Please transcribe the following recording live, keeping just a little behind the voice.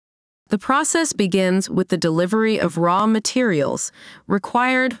The process begins with the delivery of raw materials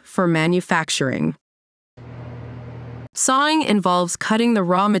required for manufacturing. Sawing involves cutting the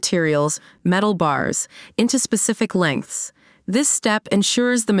raw materials, metal bars, into specific lengths. This step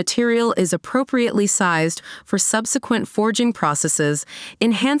ensures the material is appropriately sized for subsequent forging processes,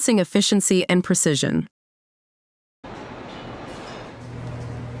 enhancing efficiency and precision.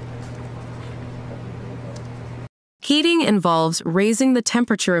 Heating involves raising the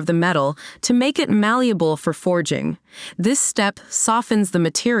temperature of the metal to make it malleable for forging. This step softens the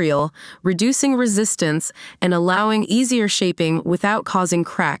material, reducing resistance and allowing easier shaping without causing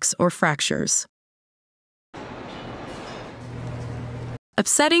cracks or fractures.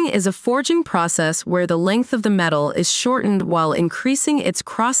 Upsetting is a forging process where the length of the metal is shortened while increasing its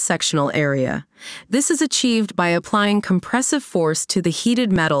cross-sectional area. This is achieved by applying compressive force to the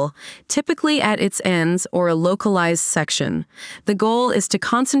heated metal, typically at its ends or a localized section. The goal is to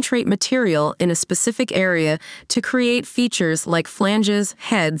concentrate material in a specific area to create features like flanges,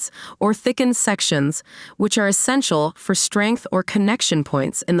 heads, or thickened sections, which are essential for strength or connection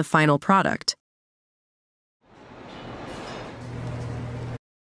points in the final product.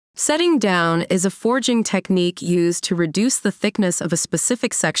 Setting down is a forging technique used to reduce the thickness of a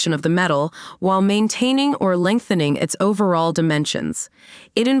specific section of the metal while maintaining or lengthening its overall dimensions.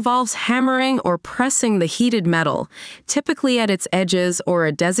 It involves hammering or pressing the heated metal, typically at its edges or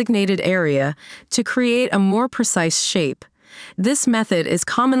a designated area, to create a more precise shape. This method is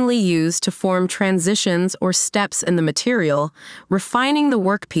commonly used to form transitions or steps in the material, refining the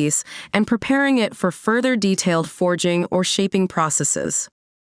workpiece and preparing it for further detailed forging or shaping processes.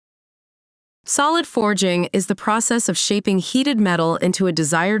 Solid forging is the process of shaping heated metal into a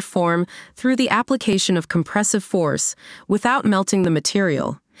desired form through the application of compressive force without melting the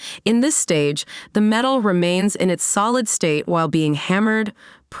material. In this stage, the metal remains in its solid state while being hammered,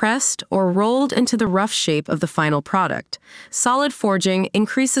 pressed, or rolled into the rough shape of the final product. Solid forging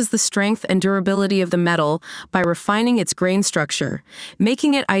increases the strength and durability of the metal by refining its grain structure,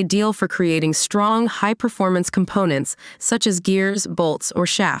 making it ideal for creating strong, high-performance components such as gears, bolts, or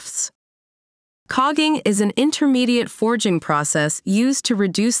shafts. Cogging is an intermediate forging process used to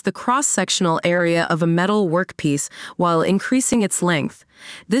reduce the cross-sectional area of a metal workpiece while increasing its length.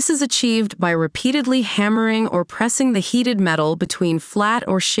 This is achieved by repeatedly hammering or pressing the heated metal between flat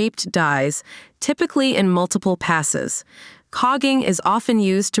or shaped dies, typically in multiple passes. Cogging is often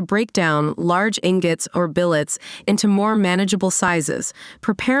used to break down large ingots or billets into more manageable sizes,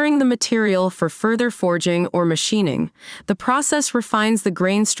 preparing the material for further forging or machining. The process refines the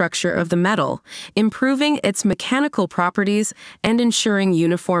grain structure of the metal, improving its mechanical properties and ensuring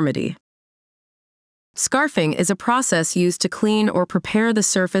uniformity. Scarfing is a process used to clean or prepare the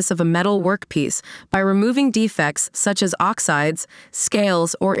surface of a metal workpiece by removing defects such as oxides,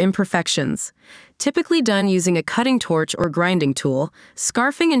 scales, or imperfections. Typically done using a cutting torch or grinding tool,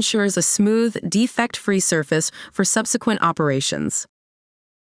 scarfing ensures a smooth, defect-free surface for subsequent operations.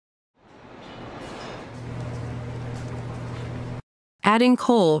 Adding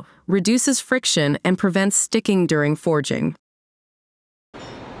coal reduces friction and prevents sticking during forging.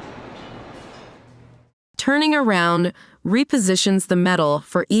 Turning around repositions the metal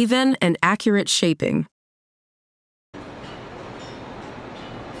for even and accurate shaping.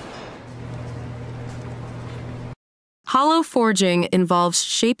 Hollow forging involves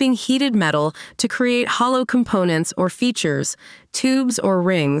shaping heated metal to create hollow components or features, tubes or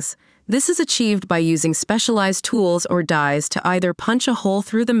rings. This is achieved by using specialized tools or dies to either punch a hole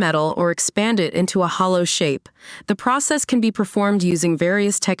through the metal or expand it into a hollow shape. The process can be performed using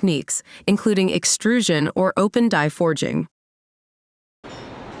various techniques, including extrusion or open die forging.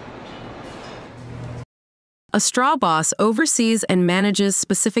 A straw boss oversees and manages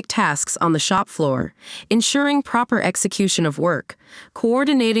specific tasks on the shop floor, ensuring proper execution of work,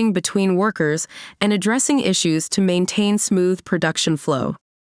 coordinating between workers, and addressing issues to maintain smooth production flow.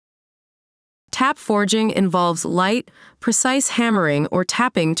 Tap forging involves light, precise hammering or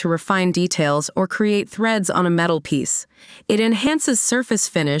tapping to refine details or create threads on a metal piece. It enhances surface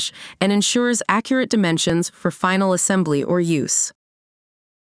finish and ensures accurate dimensions for final assembly or use.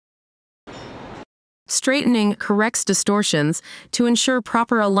 Straightening corrects distortions to ensure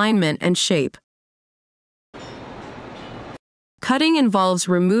proper alignment and shape. Cutting involves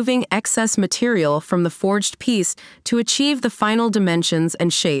removing excess material from the forged piece to achieve the final dimensions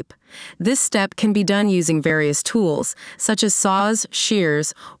and shape. This step can be done using various tools, such as saws,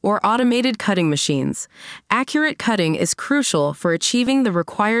 shears, or automated cutting machines. Accurate cutting is crucial for achieving the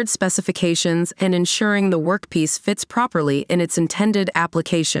required specifications and ensuring the workpiece fits properly in its intended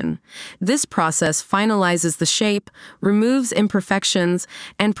application. This process finalizes the shape, removes imperfections,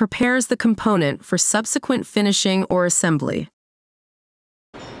 and prepares the component for subsequent finishing or assembly.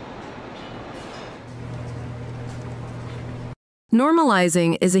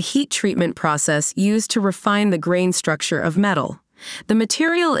 Normalizing is a heat treatment process used to refine the grain structure of metal. The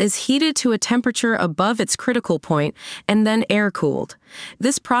material is heated to a temperature above its critical point and then air-cooled.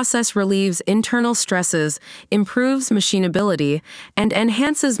 This process relieves internal stresses, improves machinability, and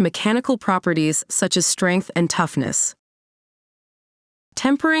enhances mechanical properties such as strength and toughness.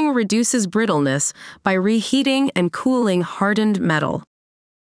 Tempering reduces brittleness by reheating and cooling hardened metal.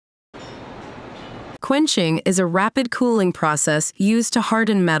 Quenching is a rapid cooling process used to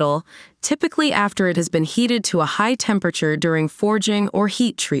harden metal, typically after it has been heated to a high temperature during forging or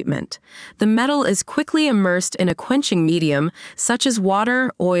heat treatment. The metal is quickly immersed in a quenching medium, such as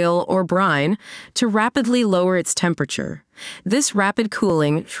water, oil, or brine, to rapidly lower its temperature. This rapid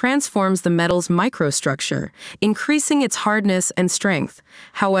cooling transforms the metal's microstructure, increasing its hardness and strength.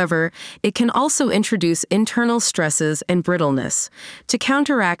 However, it can also introduce internal stresses and brittleness. To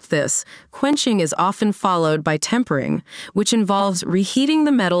counteract this, quenching is often followed by tempering, which involves reheating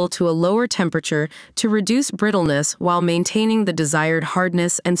the metal to a lower temperature to reduce brittleness while maintaining the desired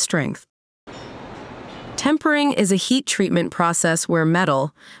hardness and strength. Tempering is a heat treatment process where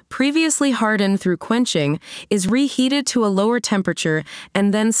metal, previously hardened through quenching, is reheated to a lower temperature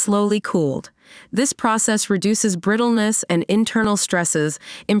and then slowly cooled. This process reduces brittleness and internal stresses,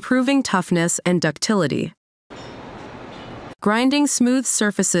 improving toughness and ductility. Grinding smooths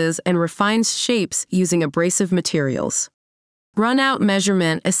surfaces and refines shapes using abrasive materials. Run-out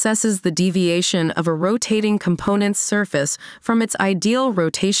measurement assesses the deviation of a rotating component's surface from its ideal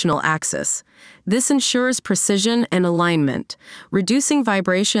rotational axis. This ensures precision and alignment, reducing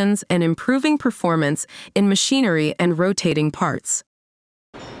vibrations and improving performance in machinery and rotating parts.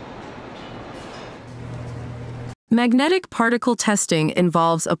 Magnetic particle testing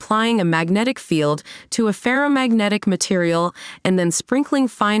involves applying a magnetic field to a ferromagnetic material and then sprinkling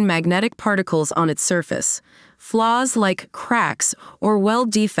fine magnetic particles on its surface. Flaws like cracks or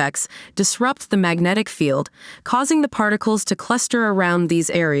weld defects disrupt the magnetic field, causing the particles to cluster around these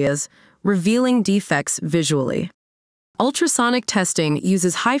areas, revealing defects visually. Ultrasonic testing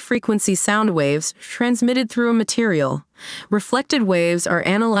uses high-frequency sound waves transmitted through a material. Reflected waves are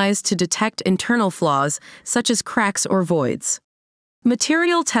analyzed to detect internal flaws, such as cracks or voids.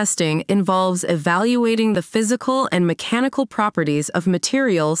 Material testing involves evaluating the physical and mechanical properties of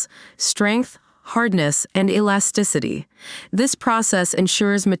materials, strength, hardness, and elasticity. This process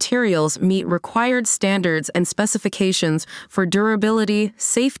ensures materials meet required standards and specifications for durability,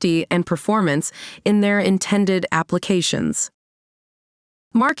 safety, and performance in their intended applications.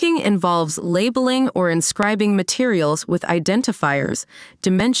 Marking involves labeling or inscribing materials with identifiers,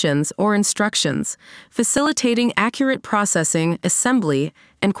 dimensions, or instructions, facilitating accurate processing, assembly,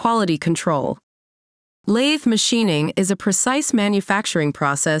 and quality control. Lathe machining is a precise manufacturing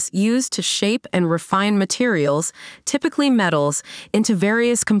process used to shape and refine materials, typically metals, into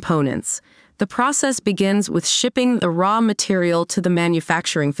various components. The process begins with shipping the raw material to the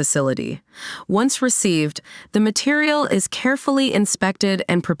manufacturing facility. Once received, the material is carefully inspected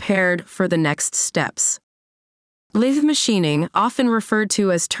and prepared for the next steps. Lathe machining, often referred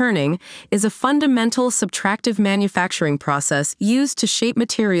to as turning, is a fundamental subtractive manufacturing process used to shape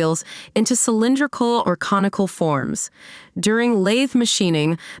materials into cylindrical or conical forms. During lathe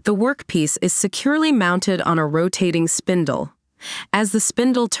machining, the workpiece is securely mounted on a rotating spindle. As the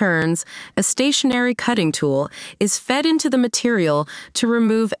spindle turns, a stationary cutting tool is fed into the material to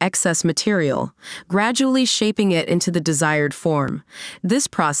remove excess material, gradually shaping it into the desired form. This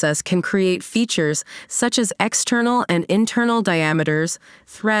process can create features such as external and internal diameters,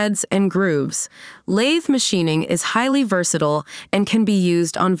 threads, and grooves. Lathe machining is highly versatile and can be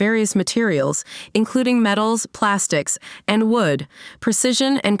used on various materials, including metals, plastics, and wood.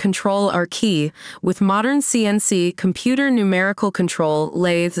 Precision and control are key, with modern CNC computer numerical control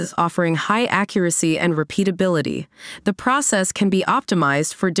lathes offering high accuracy and repeatability. The process can be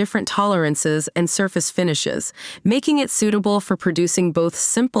optimized for different tolerances and surface finishes, making it suitable for producing both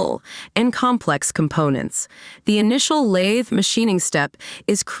simple and complex components. The initial lathe machining step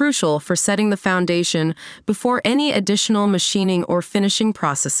is crucial for setting the foundation before any additional machining or finishing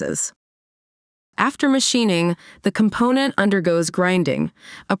processes. After machining, the component undergoes grinding,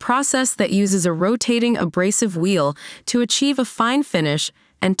 a process that uses a rotating abrasive wheel to achieve a fine finish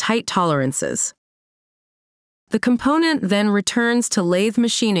and tight tolerances. The component then returns to lathe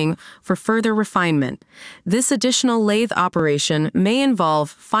machining for further refinement. This additional lathe operation may involve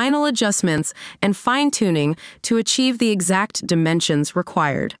final adjustments and fine-tuning to achieve the exact dimensions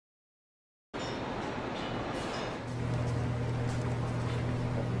required.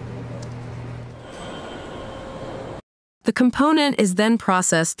 The component is then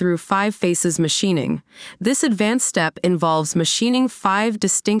processed through 5 faces machining. This advanced step involves machining 5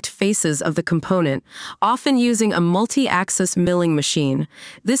 distinct faces of the component, often using a multi-axis milling machine.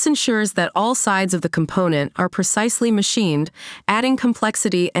 This ensures that all sides of the component are precisely machined, adding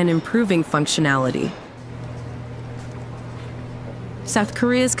complexity and improving functionality. South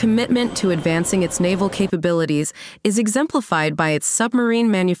Korea's commitment to advancing its naval capabilities is exemplified by its submarine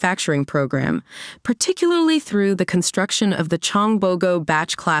manufacturing program, particularly through the construction of the Chongbogo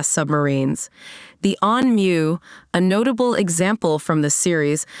batch-class submarines. The On-Mu, a notable example from this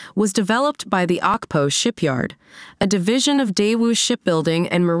series, was developed by the Okpo Shipyard, a division of Daewoo Shipbuilding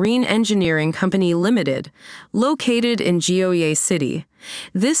and Marine Engineering Company Limited, located in Gyeoye City.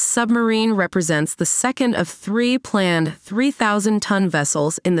 This submarine represents the second of 3 planned 3,000-ton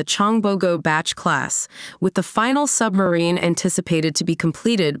vessels in the Chongbogo batch class, with the final submarine anticipated to be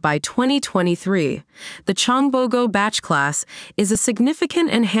completed by 2023. The Chongbogo batch class is a significant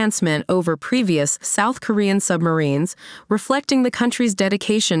enhancement over previous South Korean submarines, reflecting the country's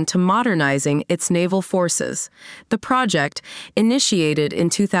dedication to modernizing its naval forces. The project, initiated in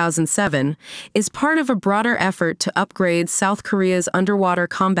 2007, is part of a broader effort to upgrade South Korea's underwater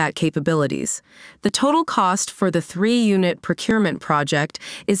combat capabilities. The total cost for the 3-unit procurement project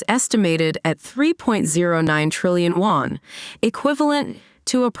is estimated at 3.09 trillion won, equivalent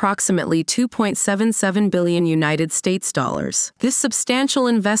to approximately 2.77 billion United States dollars. This substantial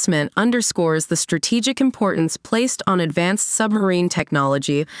investment underscores the strategic importance placed on advanced submarine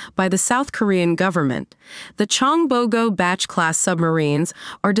technology by the South Korean government. The Chongbogo batch-class submarines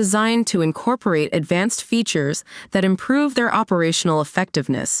are designed to incorporate advanced features that improve their operational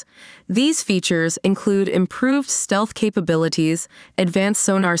effectiveness. These features include improved stealth capabilities, advanced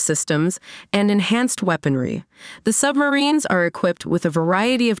sonar systems, and enhanced weaponry. The submarines are equipped with a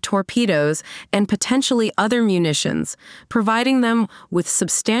variety of torpedoes and potentially other munitions, providing them with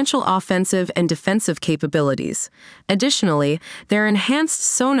substantial offensive and defensive capabilities. Additionally, their enhanced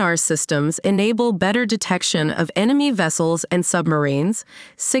sonar systems enable better detection of enemy vessels and submarines,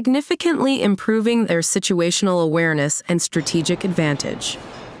 significantly improving their situational awareness and strategic advantage.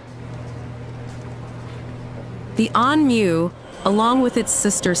 The On-Mu, along with its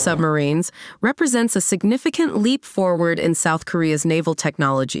sister submarines, represents a significant leap forward in South Korea's naval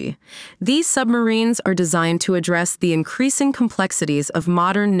technology. These submarines are designed to address the increasing complexities of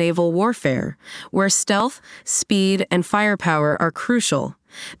modern naval warfare, where stealth, speed, and firepower are crucial.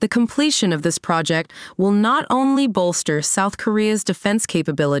 The completion of this project will not only bolster South Korea's defense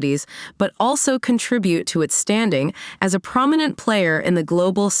capabilities, but also contribute to its standing as a prominent player in the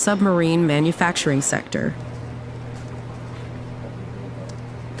global submarine manufacturing sector.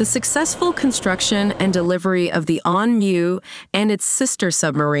 The successful construction and delivery of the On-Mu and its sister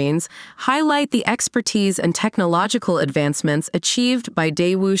submarines highlight the expertise and technological advancements achieved by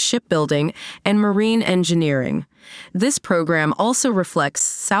Daewoo Shipbuilding and Marine Engineering. This program also reflects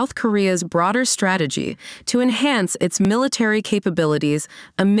South Korea's broader strategy to enhance its military capabilities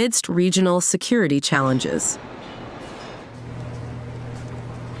amidst regional security challenges.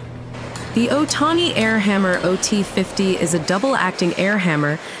 The Otani air hammer OT-50 is a double-acting air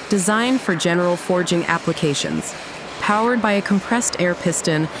hammer designed for general forging applications. Powered by a compressed air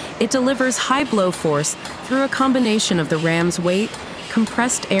piston, it delivers high blow force through a combination of the ram's weight,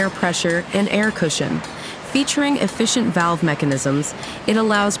 compressed air pressure, and air cushion. Featuring efficient valve mechanisms, it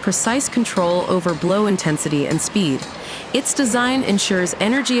allows precise control over blow intensity and speed. Its design ensures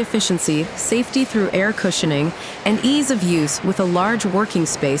energy efficiency, safety through air cushioning, and ease of use with a large working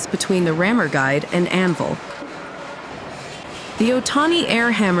space between the rammer guide and anvil. The Otani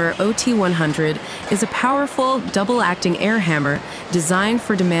Air Hammer OT-100 is a powerful, double-acting air hammer designed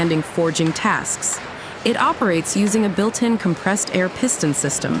for demanding forging tasks. It operates using a built-in compressed air piston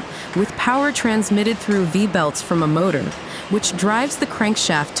system, with power transmitted through V-belts from a motor, which drives the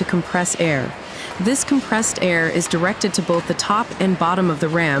crankshaft to compress air. This compressed air is directed to both the top and bottom of the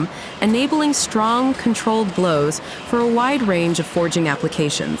ram, enabling strong, controlled blows for a wide range of forging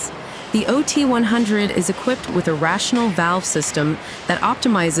applications. The OT-100 is equipped with a rational valve system that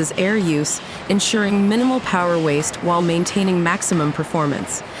optimizes air use, ensuring minimal power waste while maintaining maximum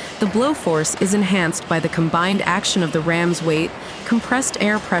performance. The blow force is enhanced by the combined action of the ram's weight, compressed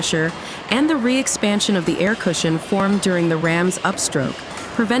air pressure, and the re-expansion of the air cushion formed during the ram's upstroke.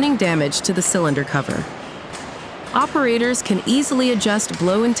 preventing damage to the cylinder cover. Operators can easily adjust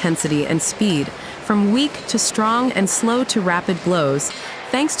blow intensity and speed from weak to strong and slow to rapid blows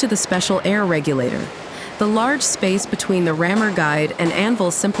thanks to the special air regulator. The large space between the rammer guide and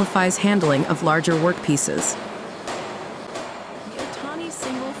anvil simplifies handling of larger workpieces. The Otani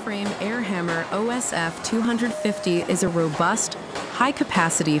single-frame air hammer OSF 250 is a robust,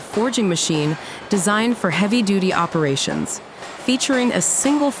 high-capacity forging machine designed for heavy-duty operations. Featuring a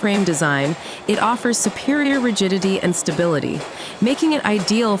single-frame design, it offers superior rigidity and stability, making it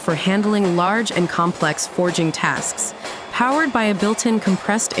ideal for handling large and complex forging tasks. Powered by a built-in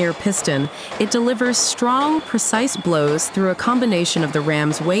compressed air piston, it delivers strong, precise blows through a combination of the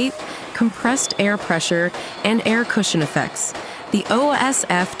ram's weight, compressed air pressure, and air cushion effects. The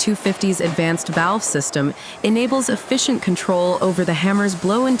OSF 250's advanced valve system enables efficient control over the hammer's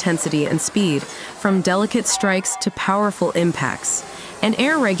blow intensity and speed, from delicate strikes to powerful impacts. An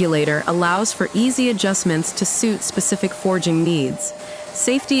air regulator allows for easy adjustments to suit specific forging needs.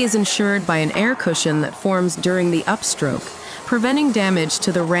 Safety is ensured by an air cushion that forms during the upstroke, preventing damage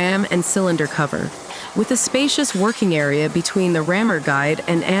to the ram and cylinder cover. With a spacious working area between the rammer guide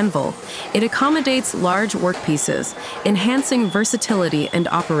and anvil, it accommodates large workpieces, enhancing versatility and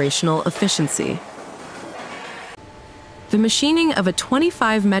operational efficiency. The machining of a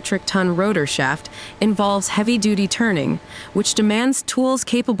 25 metric ton rotor shaft involves heavy-duty turning, which demands tools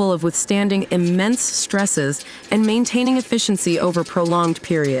capable of withstanding immense stresses and maintaining efficiency over prolonged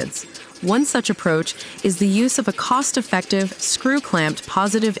periods. One such approach is the use of a cost-effective, screw-clamped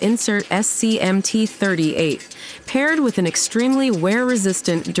positive insert SCMT-38, paired with an extremely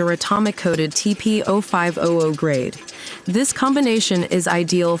wear-resistant duratomic-coated TP0500 grade. This combination is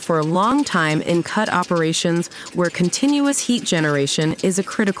ideal for long time in cut operations where continuous heat generation is a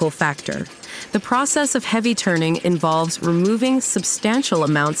critical factor. The process of heavy turning involves removing substantial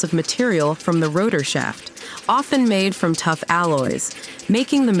amounts of material from the rotor shaft, often made from tough alloys,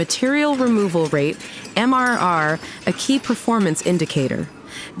 making the material removal rate, MRR, a key performance indicator.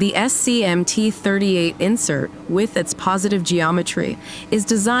 The SCMT-38 insert, with its positive geometry, is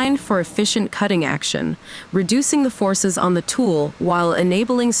designed for efficient cutting action, reducing the forces on the tool while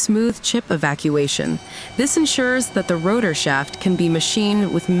enabling smooth chip evacuation. This ensures that the rotor shaft can be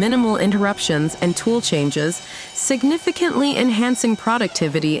machined with minimal interruptions and tool changes, significantly enhancing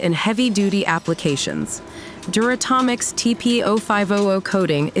productivity in heavy-duty applications. Duratomic's TP0500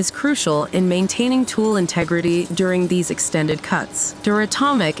 coating is crucial in maintaining tool integrity during these extended cuts.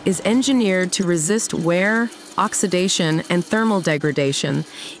 Duratomic is engineered to resist wear, oxidation, and thermal degradation,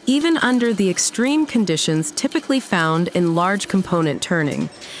 even under the extreme conditions typically found in large component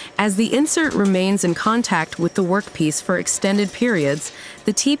turning. As the insert remains in contact with the workpiece for extended periods,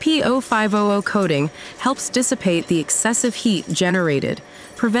 the TP0500 coating helps dissipate the excessive heat generated,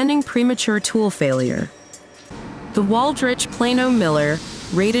 preventing premature tool failure. The Waldrich Plano miller,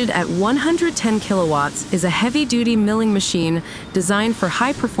 rated at 110 kilowatts, is a heavy-duty milling machine designed for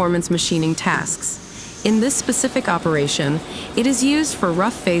high-performance machining tasks. In this specific operation, it is used for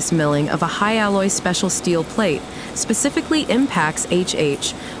rough face milling of a high-alloy special steel plate, specifically Impacts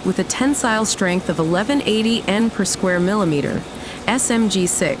HH, with a tensile strength of 1180 N per square millimeter,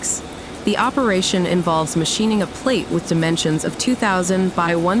 SMG6. The operation involves machining a plate with dimensions of 2,000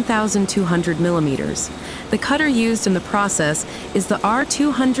 by 1,200 millimeters. The cutter used in the process is the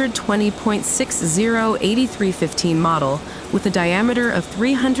R220.60-8315 model with a diameter of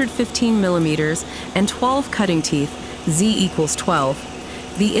 315 millimeters and 12 cutting teeth, Z = 12.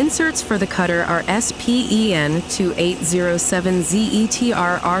 The inserts for the cutter are SPEN 2807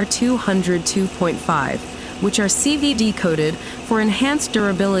 ZETR R200 2.5. which are CVD coated for enhanced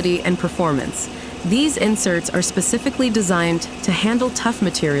durability and performance. These inserts are specifically designed to handle tough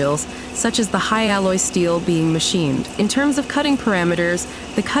materials, such as the high alloy steel being machined. In terms of cutting parameters,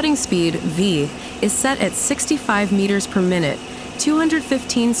 the cutting speed, V, is set at 65 meters per minute,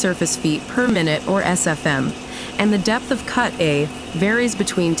 215 surface feet per minute or SFM, and the depth of cut, A, varies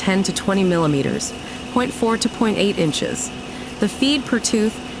between 10 to 20 millimeters, 0.4 to 0.8 inches. The feed per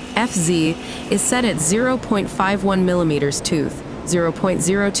tooth, FZ, is set at 0.51 millimeters tooth,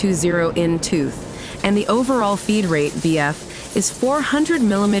 0.020 in tooth, and the overall feed rate, BF, is 400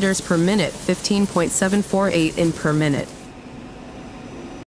 millimeters per minute, 15.748 in per minute.